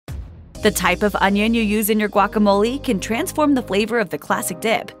The type of onion you use in your guacamole can transform the flavor of the classic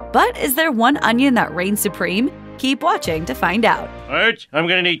dip. But is there one onion that reigns supreme? Keep watching to find out. Alright, I'm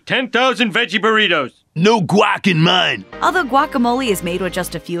gonna need 10,000 veggie burritos. No guac in mine. Although guacamole is made with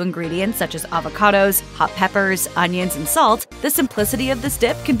just a few ingredients such as avocados, hot peppers, onions, and salt, the simplicity of this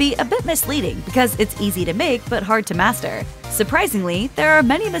dip can be a bit misleading because it's easy to make but hard to master. Surprisingly, there are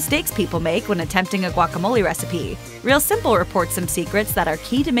many mistakes people make when attempting a guacamole recipe. Real Simple reports some secrets that are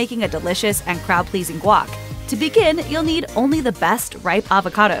key to making a delicious and crowd-pleasing guac. To begin, you'll need only the best ripe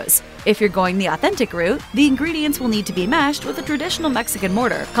avocados. If you're going the authentic route, the ingredients will need to be mashed with a traditional Mexican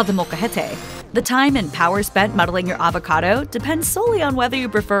mortar called the molcajete. The time and power spent muddling your avocado depends solely on whether you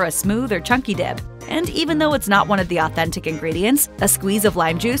prefer a smooth or chunky dip. And even though it's not one of the authentic ingredients, a squeeze of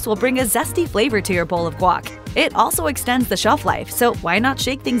lime juice will bring a zesty flavor to your bowl of guac. It also extends the shelf life, so why not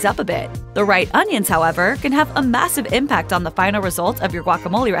shake things up a bit? The right onions, however, can have a massive impact on the final result of your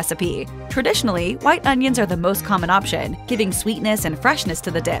guacamole recipe. Traditionally, white onions are the most common option, giving sweetness and freshness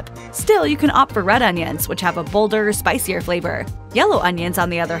to the dip. Still, you can opt for red onions, which have a bolder, spicier flavor. Yellow onions, on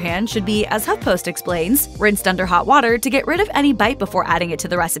the other hand, should be, as HuffPost explains, rinsed under hot water to get rid of any bite before adding it to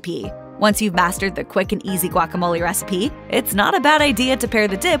the recipe. Once you've mastered the quick and easy guacamole recipe, it's not a bad idea to pair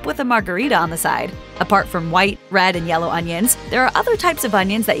the dip with a margarita on the side. Apart from white, red, and yellow onions, there are other types of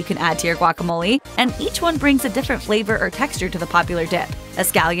onions that you can add to your guacamole, and each one brings a different flavor or texture to the popular dip. A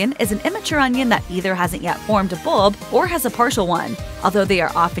scallion is an immature onion that either hasn't yet formed a bulb or has a partial one. Although they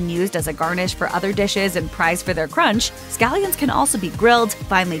are often used as a garnish for other dishes and prized for their crunch, scallions can also be grilled,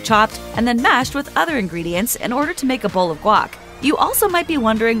 finely chopped, and then mashed with other ingredients in order to make a bowl of guac. You also might be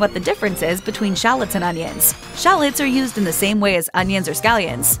wondering what the difference is between shallots and onions. Shallots are used in the same way as onions or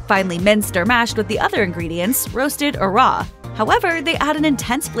scallions, finely minced or mashed with the other ingredients, roasted or raw. However, they add an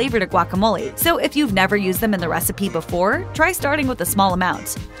intense flavor to guacamole, so if you've never used them in the recipe before, try starting with a small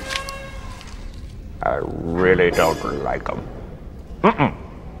amount. I really don't like them.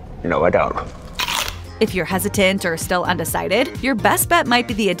 No, I don't. If you're hesitant or still undecided, your best bet might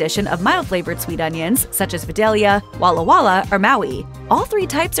be the addition of mild-flavored sweet onions, such as Vidalia, Walla Walla, or Maui. All three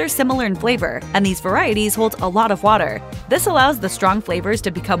types are similar in flavor, and these varieties hold a lot of water. This allows the strong flavors to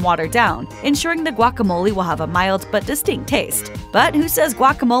become watered down, ensuring the guacamole will have a mild but distinct taste. But who says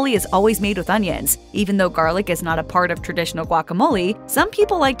guacamole is always made with onions? Even though garlic is not a part of traditional guacamole, some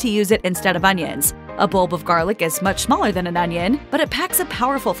people like to use it instead of onions. A bulb of garlic is much smaller than an onion, but it packs a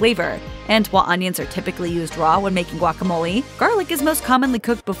powerful flavor. And while onions are typically used raw when making guacamole, garlic is most commonly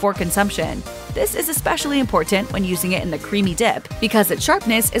cooked before consumption. This is especially important when using it in the creamy dip, because its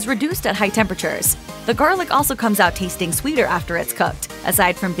sharpness is reduced at high temperatures. The garlic also comes out tasting sweeter after it's cooked.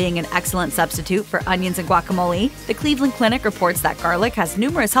 Aside from being an excellent substitute for onions and guacamole, the Cleveland Clinic reports that garlic has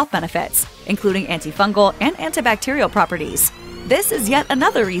numerous health benefits, including antifungal and antibacterial properties. This is yet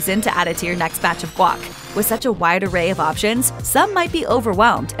another reason to add it to your next batch of guac. With such a wide array of options, some might be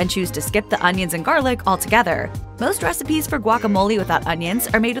overwhelmed and choose to skip the onions and garlic altogether. Most recipes for guacamole without onions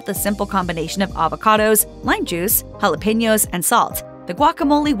are made with a simple combination of avocados, lime juice, jalapenos, and salt. The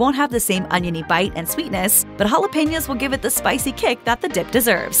guacamole won't have the same oniony bite and sweetness, but jalapenos will give it the spicy kick that the dip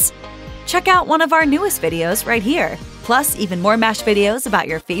deserves. Check out one of our newest videos right here. Plus, even more MASH videos about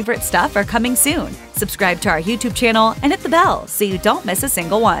your favorite stuff are coming soon. Subscribe to our YouTube channel and hit the bell so you don't miss a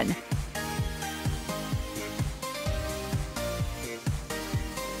single one.